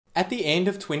At the end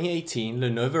of 2018,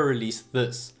 Lenovo released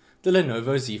this, the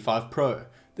Lenovo Z5 Pro.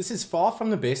 This is far from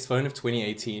the best phone of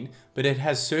 2018, but it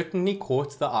has certainly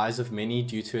caught the eyes of many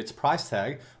due to its price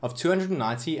tag of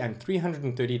 $290 and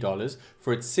 $330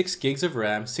 for its 6 gigs of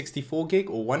RAM, 64 gig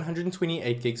or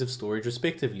 128 gigs of storage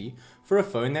respectively, for a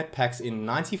phone that packs in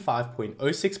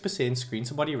 95.06% screen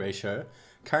to body ratio,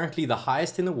 currently the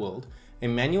highest in the world, a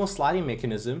manual sliding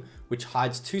mechanism which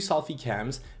hides 2 selfie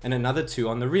cams and another 2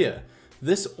 on the rear.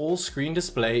 This all-screen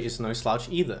display is no slouch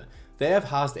either. They have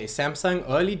housed a Samsung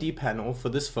OLED panel for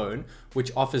this phone,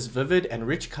 which offers vivid and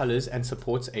rich colors and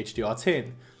supports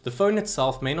HDR10. The phone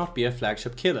itself may not be a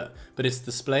flagship killer, but its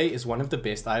display is one of the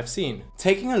best I have seen.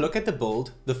 Taking a look at the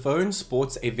build, the phone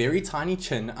sports a very tiny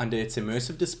chin under its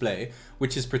immersive display,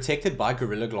 which is protected by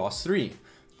Gorilla Glass 3.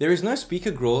 There is no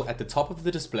speaker grill at the top of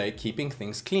the display, keeping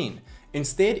things clean.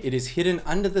 Instead, it is hidden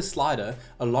under the slider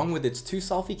along with its 2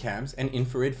 selfie cams and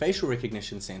infrared facial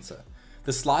recognition sensor.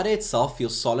 The slider itself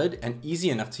feels solid and easy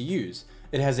enough to use.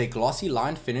 It has a glossy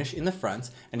lined finish in the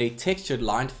front and a textured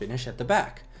lined finish at the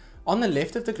back. On the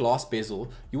left of the glass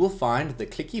bezel, you will find the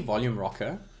clicky volume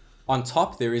rocker. On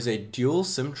top, there is a dual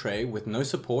SIM tray with no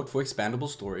support for expandable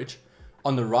storage.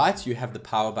 On the right, you have the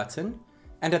power button.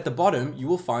 And at the bottom, you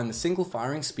will find the single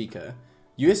firing speaker,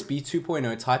 USB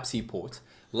 2.0 Type-C port,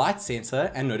 light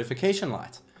sensor and notification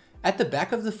light. At the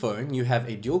back of the phone, you have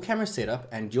a dual camera setup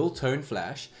and dual tone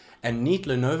flash, and neat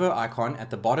Lenovo icon at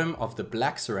the bottom of the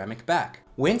black ceramic back.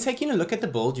 When taking a look at the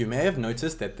build, you may have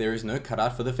noticed that there is no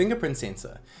cutout for the fingerprint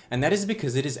sensor, and that is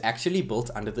because it is actually built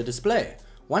under the display.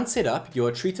 Once set up, you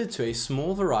are treated to a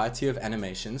small variety of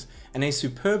animations and a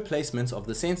superb placement of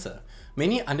the sensor.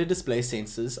 Many under-display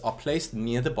sensors are placed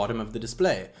near the bottom of the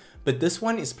display, but this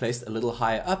one is placed a little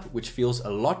higher up, which feels a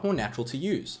lot more natural to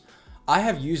use. I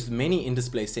have used many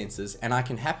in-display sensors and I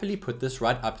can happily put this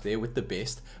right up there with the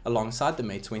best alongside the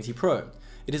Mate 20 Pro.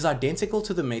 It is identical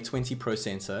to the Mate 20 Pro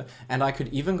sensor, and I could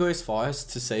even go as far as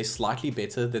to say slightly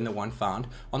better than the one found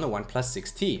on the OnePlus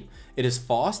 6T. It is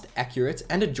fast, accurate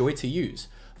and a joy to use.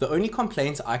 The only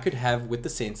complaint I could have with the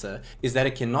sensor is that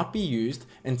it cannot be used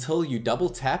until you double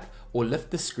tap or lift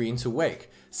the screen to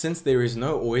wake, since there is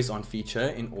no always on feature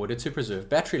in order to preserve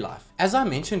battery life. As I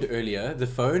mentioned earlier, the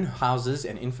phone houses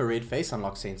an infrared face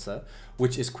unlock sensor,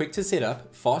 which is quick to set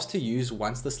up, fast to use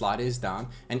once the slider is down,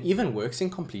 and even works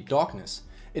in complete darkness.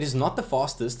 It is not the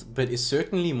fastest, but is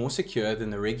certainly more secure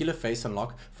than the regular face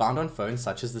unlock found on phones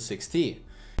such as the 6T.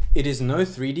 It is no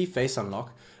 3D face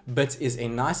unlock, but is a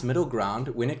nice middle ground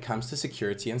when it comes to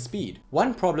security and speed.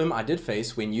 One problem I did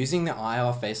face when using the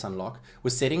IR face unlock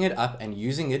was setting it up and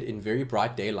using it in very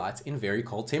bright daylight in very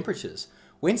cold temperatures.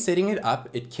 When setting it up,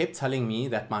 it kept telling me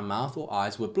that my mouth or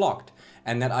eyes were blocked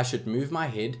and that I should move my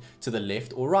head to the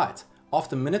left or right.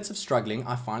 After minutes of struggling,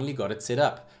 I finally got it set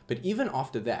up, but even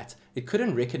after that, it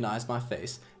couldn't recognize my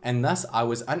face, and thus I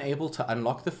was unable to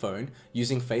unlock the phone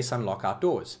using face unlock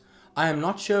outdoors. I am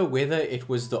not sure whether it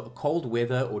was the cold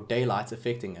weather or daylight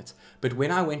affecting it, but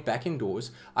when I went back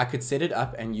indoors, I could set it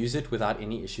up and use it without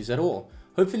any issues at all.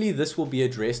 Hopefully this will be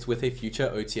addressed with a future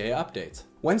OTA update.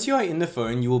 Once you are in the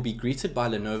phone, you will be greeted by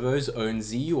Lenovo's own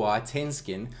ZUI 10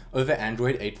 skin over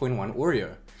Android 8.1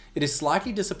 Oreo. It is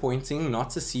slightly disappointing not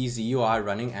to see ZUI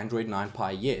running Android 9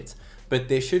 Pie yet, but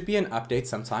there should be an update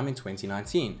sometime in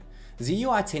 2019.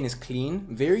 ZUI 10 is clean,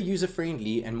 very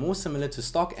user-friendly and more similar to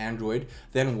stock Android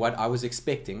than what I was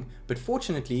expecting, but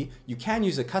fortunately you can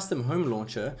use a custom home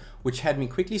launcher, which had me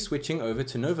quickly switching over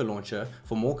to Nova Launcher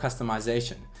for more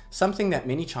customization, something that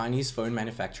many Chinese phone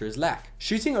manufacturers lack.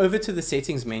 Shooting over to the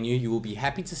settings menu, you will be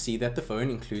happy to see that the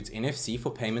phone includes NFC for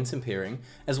payments and pairing,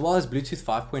 as well as Bluetooth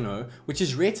 5.0, which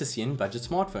is rare to see in budget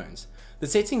smartphones. The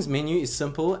settings menu is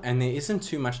simple and there isn't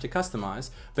too much to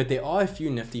customize, but there are a few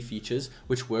nifty features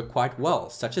which work quite well,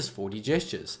 such as 4D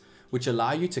gestures, which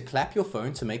allow you to clap your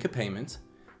phone to make a payment,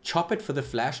 chop it for the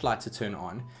flashlight to turn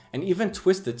on, and even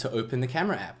twist it to open the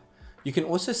camera app. You can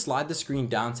also slide the screen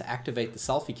down to activate the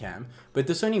selfie cam, but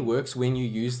this only works when you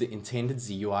use the intended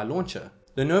ZUI launcher.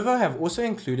 Lenovo have also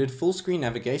included full screen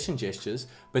navigation gestures,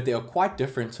 but they are quite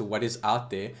different to what is out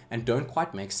there and don't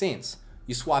quite make sense.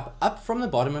 You swipe up from the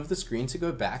bottom of the screen to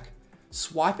go back,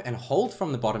 swipe and hold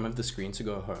from the bottom of the screen to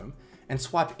go home, and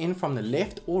swipe in from the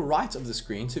left or right of the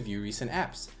screen to view recent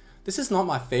apps. This is not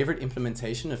my favorite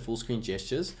implementation of full screen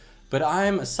gestures, but I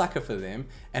am a sucker for them,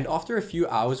 and after a few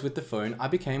hours with the phone I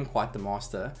became quite the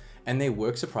master, and they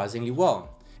work surprisingly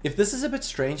well. If this is a bit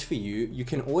strange for you, you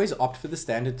can always opt for the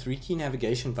standard 3-key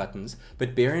navigation buttons,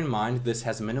 but bear in mind this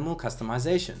has minimal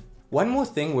customization. One more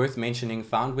thing worth mentioning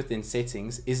found within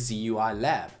settings is ZUI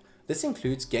Lab. This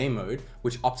includes game mode,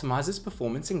 which optimizes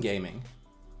performance in gaming,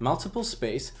 multiple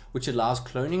space, which allows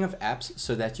cloning of apps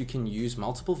so that you can use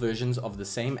multiple versions of the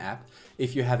same app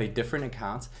if you have a different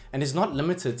account, and is not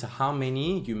limited to how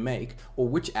many you make or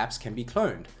which apps can be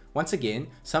cloned. Once again,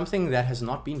 something that has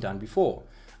not been done before.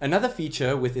 Another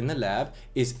feature within the lab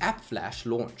is App Flash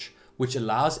Launch, which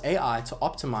allows AI to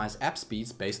optimize app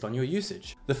speeds based on your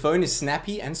usage. The phone is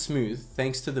snappy and smooth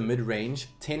thanks to the mid-range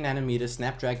 10nm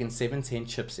Snapdragon 710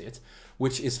 chipset,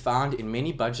 which is found in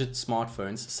many budget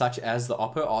smartphones such as the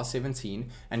Oppo R17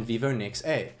 and Vivo Nex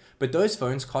A, but those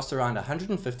phones cost around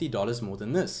 $150 more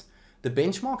than this. The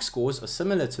benchmark scores are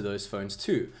similar to those phones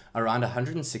too, around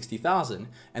 160,000,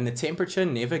 and the temperature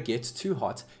never gets too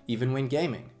hot even when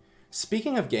gaming.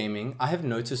 Speaking of gaming, I have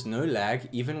noticed no lag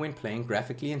even when playing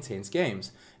graphically intense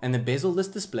games, and the bezel-less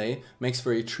display makes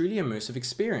for a truly immersive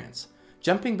experience.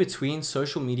 Jumping between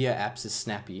social media apps is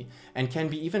snappy, and can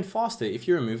be even faster if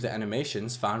you remove the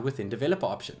animations found within developer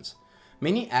options.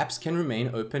 Many apps can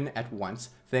remain open at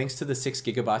once thanks to the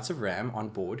 6GB of RAM on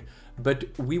board,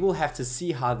 but we will have to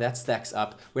see how that stacks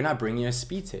up when I bring you a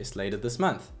speed test later this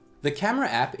month. The camera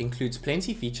app includes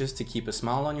plenty features to keep a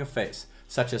smile on your face,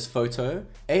 such as photo,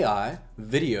 AI,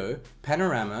 video,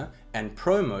 panorama, and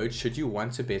pro mode should you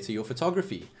want to better your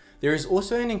photography. There is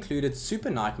also an included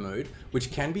super night mode, which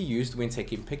can be used when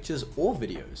taking pictures or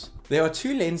videos. There are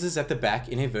two lenses at the back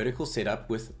in a vertical setup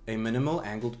with a minimal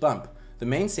angled bump. The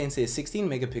main sensor is 16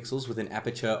 megapixels with an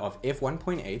aperture of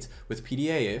f1.8 with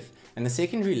PDAF, and the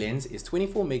secondary lens is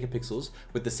 24 megapixels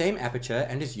with the same aperture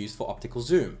and is used for optical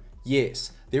zoom.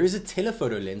 Yes, there is a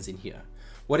telephoto lens in here.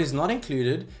 What is not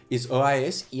included is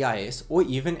OIS, EIS, or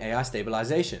even AI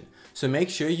stabilization, so make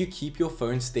sure you keep your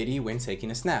phone steady when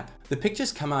taking a snap. The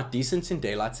pictures come out decent in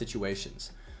daylight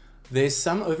situations. There's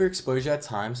some overexposure at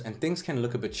times and things can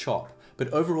look a bit sharp, but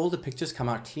overall the pictures come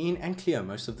out clean and clear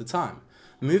most of the time.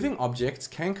 Moving objects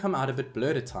can come out a bit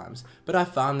blurred at times, but I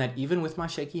found that even with my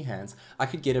shaky hands, I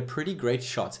could get a pretty great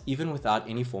shot even without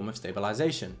any form of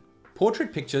stabilization.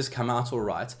 Portrait pictures come out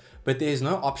alright, but there is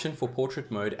no option for portrait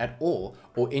mode at all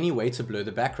or any way to blur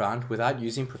the background without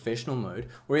using professional mode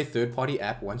or a third-party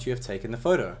app once you have taken the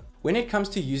photo. When it comes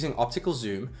to using optical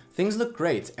zoom, things look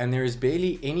great and there is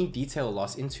barely any detail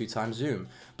loss in 2x zoom,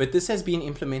 but this has been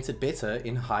implemented better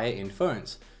in higher end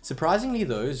phones. Surprisingly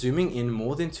though, zooming in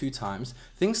more than 2x,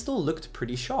 things still looked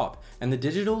pretty sharp and the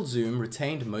digital zoom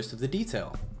retained most of the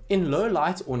detail. In low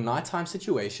light or nighttime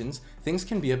situations, things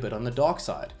can be a bit on the dark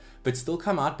side, but still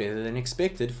come out better than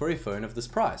expected for a phone of this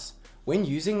price. When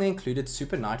using the included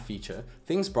Super Night feature,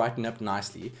 things brighten up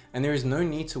nicely and there is no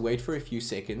need to wait for a few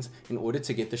seconds in order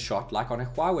to get the shot like on a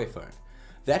Huawei phone.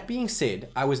 That being said,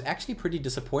 I was actually pretty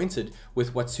disappointed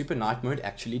with what Super Night mode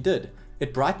actually did.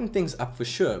 It brightened things up for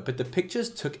sure, but the pictures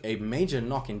took a major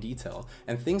knock in detail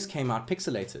and things came out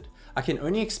pixelated. I can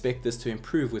only expect this to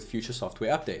improve with future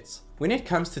software updates. When it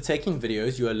comes to taking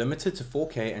videos, you are limited to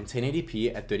 4K and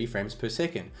 1080p at 30 frames per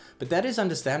second, but that is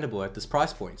understandable at this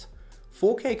price point.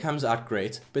 4K comes out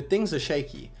great, but things are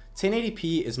shaky.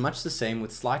 1080p is much the same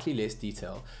with slightly less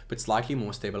detail, but slightly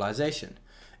more stabilization.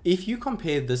 If you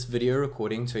compare this video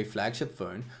recording to a flagship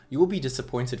phone, you will be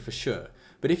disappointed for sure,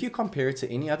 but if you compare it to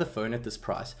any other phone at this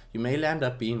price, you may land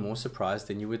up being more surprised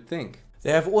than you would think.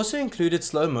 They have also included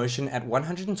slow motion at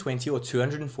 120 or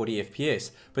 240 FPS,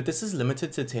 but this is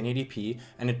limited to 1080p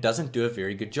and it doesn't do a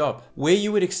very good job. Where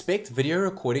you would expect video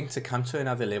recording to come to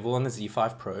another level on the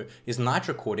Z5 Pro is night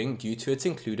recording due to its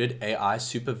included AI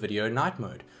Super Video Night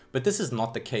mode, but this is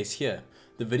not the case here.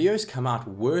 The videos come out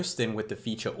worse than with the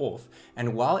feature off,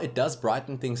 and while it does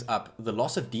brighten things up, the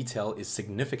loss of detail is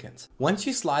significant. Once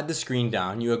you slide the screen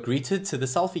down, you are greeted to the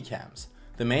selfie cams.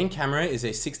 The main camera is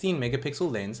a 16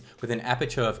 megapixel lens with an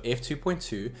aperture of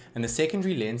f2.2 and the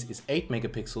secondary lens is 8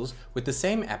 megapixels with the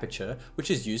same aperture,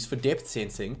 which is used for depth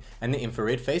sensing and the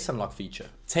infrared face unlock feature.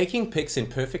 Taking pics in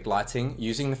perfect lighting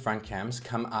using the front cams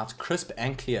come out crisp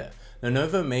and clear.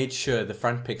 Lenovo made sure the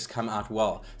front pics come out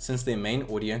well since their main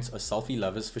audience are selfie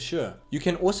lovers for sure. You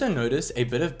can also notice a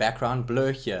bit of background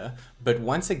blur here, but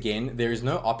once again there is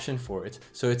no option for it,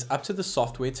 so it's up to the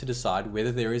software to decide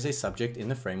whether there is a subject in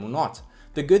the frame or not.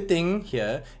 The good thing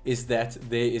here is that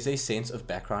there is a sense of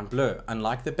background blur,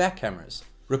 unlike the back cameras.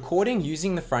 Recording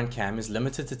using the front cam is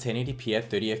limited to 1080p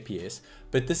at 30 FPS,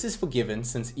 but this is forgiven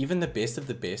since even the best of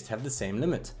the best have the same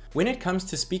limit. When it comes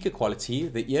to speaker quality,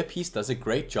 the earpiece does a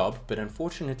great job, but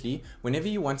unfortunately, whenever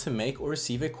you want to make or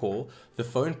receive a call, the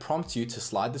phone prompts you to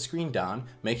slide the screen down,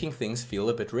 making things feel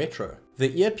a bit retro.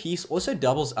 The earpiece also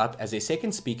doubles up as a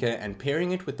second speaker, and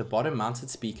pairing it with the bottom mounted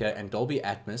speaker and Dolby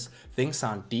Atmos, things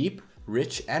sound deep,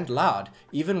 rich and loud,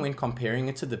 even when comparing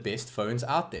it to the best phones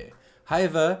out there.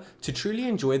 However, to truly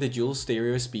enjoy the dual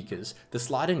stereo speakers, the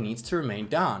slider needs to remain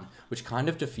down, which kind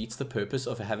of defeats the purpose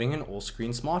of having an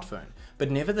all-screen smartphone. But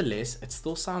nevertheless, it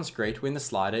still sounds great when the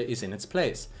slider is in its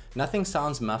place. Nothing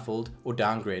sounds muffled or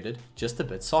downgraded, just a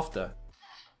bit softer.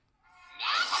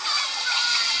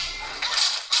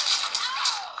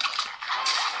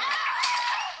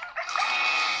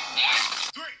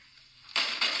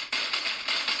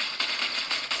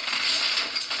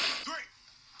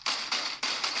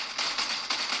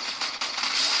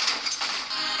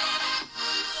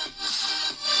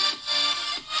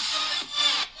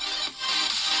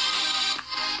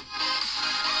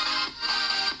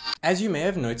 As you may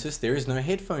have noticed, there is no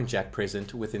headphone jack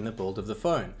present within the build of the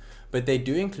phone, but they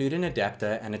do include an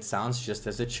adapter and it sounds just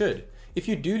as it should. If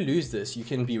you do lose this, you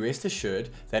can be rest assured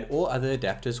that all other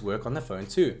adapters work on the phone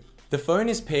too. The phone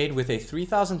is paired with a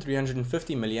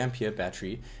 3350 mAh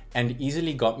battery and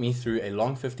easily got me through a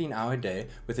long 15-hour day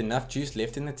with enough juice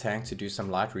left in the tank to do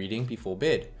some light reading before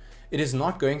bed. It is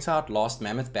not going to outlast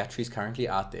mammoth batteries currently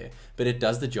out there, but it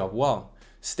does the job well.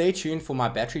 Stay tuned for my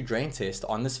battery drain test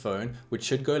on this phone, which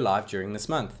should go live during this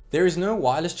month. There is no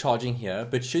wireless charging here,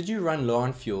 but should you run low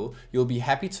on fuel, you'll be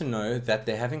happy to know that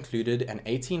they have included an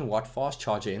 18-watt fast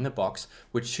charger in the box,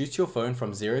 which shoots your phone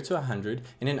from 0 to 100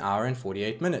 in an hour and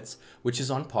 48 minutes, which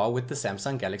is on par with the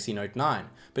Samsung Galaxy Note 9.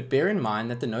 But bear in mind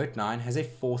that the Note 9 has a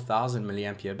 4000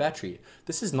 mAh battery.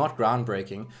 This is not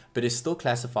groundbreaking, but is still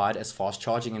classified as fast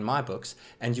charging in my books,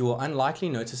 and you will unlikely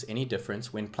notice any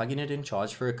difference when plugging it in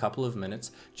charge for a couple of minutes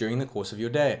during the course of your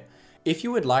day. If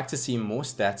you would like to see more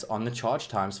stats on the charge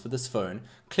times for this phone,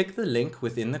 click the link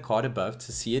within the card above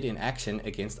to see it in action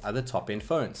against other top-end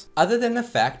phones. Other than the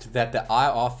fact that the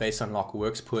IR face unlock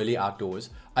works poorly outdoors,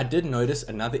 I did notice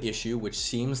another issue which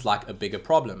seems like a bigger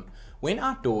problem. When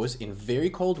outdoors in very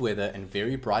cold weather and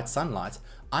very bright sunlight,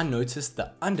 I noticed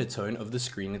the undertone of the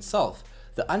screen itself.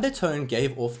 The undertone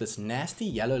gave off this nasty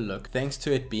yellow look thanks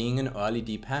to it being an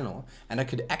OLED panel, and I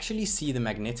could actually see the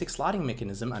magnetic sliding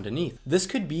mechanism underneath. This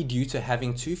could be due to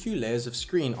having too few layers of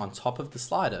screen on top of the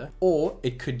slider, or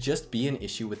it could just be an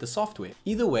issue with the software.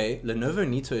 Either way, Lenovo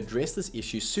need to address this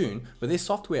issue soon with their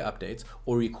software updates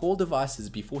or recall devices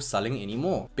before selling any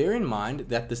more. Bear in mind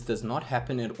that this does not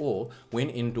happen at all when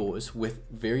indoors with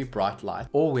very bright light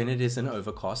or when it is an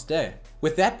overcast day.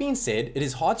 With that being said, it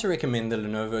is hard to recommend the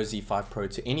Lenovo Z5 Pro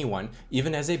to anyone,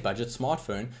 even as a budget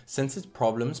smartphone, since its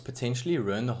problems potentially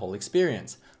ruin the whole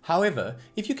experience. However,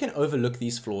 if you can overlook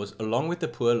these flaws along with the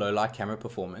poor low-light camera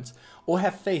performance, or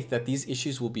have faith that these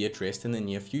issues will be addressed in the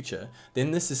near future,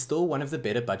 then this is still one of the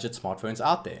better budget smartphones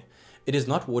out there. It is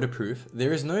not waterproof,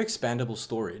 there is no expandable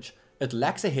storage, it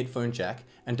lacks a headphone jack,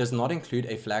 and does not include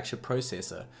a flagship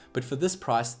processor, but for this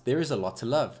price, there is a lot to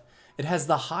love. It has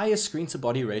the highest screen to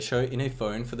body ratio in a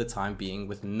phone for the time being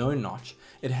with no notch.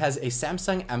 It has a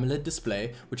Samsung AMOLED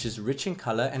display which is rich in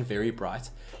color and very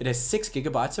bright. It has 6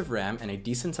 GB of RAM and a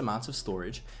decent amount of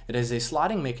storage. It has a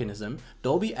sliding mechanism,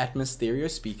 Dolby Atmos stereo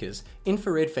speakers,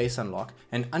 infrared face unlock,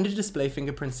 an under-display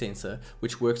fingerprint sensor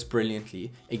which works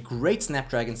brilliantly, a great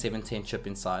Snapdragon 710 chip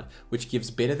inside which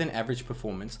gives better than average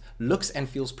performance, looks and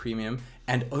feels premium,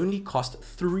 and only cost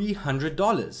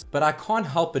 $300. But I can't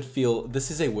help but feel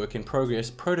this is a work in progress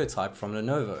prototype from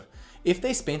Lenovo. If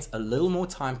they spent a little more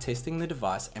time testing the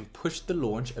device and pushed the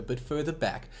launch a bit further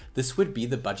back, this would be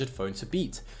the budget phone to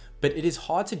beat. But it is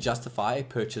hard to justify a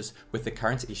purchase with the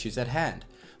current issues at hand.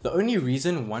 The only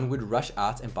reason one would rush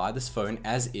out and buy this phone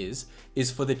as is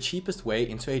for the cheapest way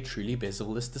into a truly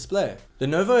bezel-less display.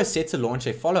 Lenovo is set to launch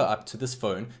a follow-up to this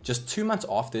phone just 2 months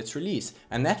after its release,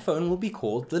 and that phone will be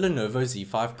called the Lenovo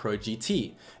Z5 Pro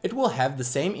GT. It will have the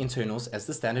same internals as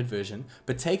the standard version,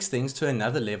 but takes things to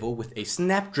another level with a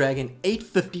Snapdragon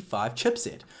 855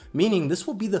 chipset, meaning this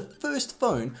will be the first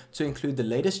phone to include the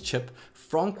latest chip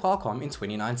from Qualcomm in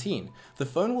 2019. The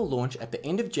phone will launch at the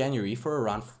end of January for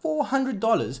around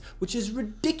 $400, which is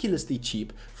ridiculously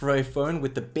cheap for a phone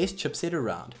with the best chipset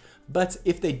around. But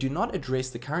if they do not address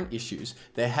the current issues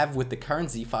they have with the current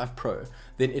Z5 Pro,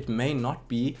 then it may not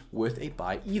be worth a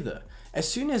buy either. As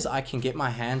soon as I can get my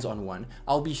hands on one,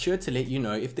 I'll be sure to let you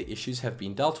know if the issues have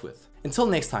been dealt with. Until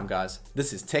next time guys,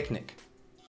 this is Technic.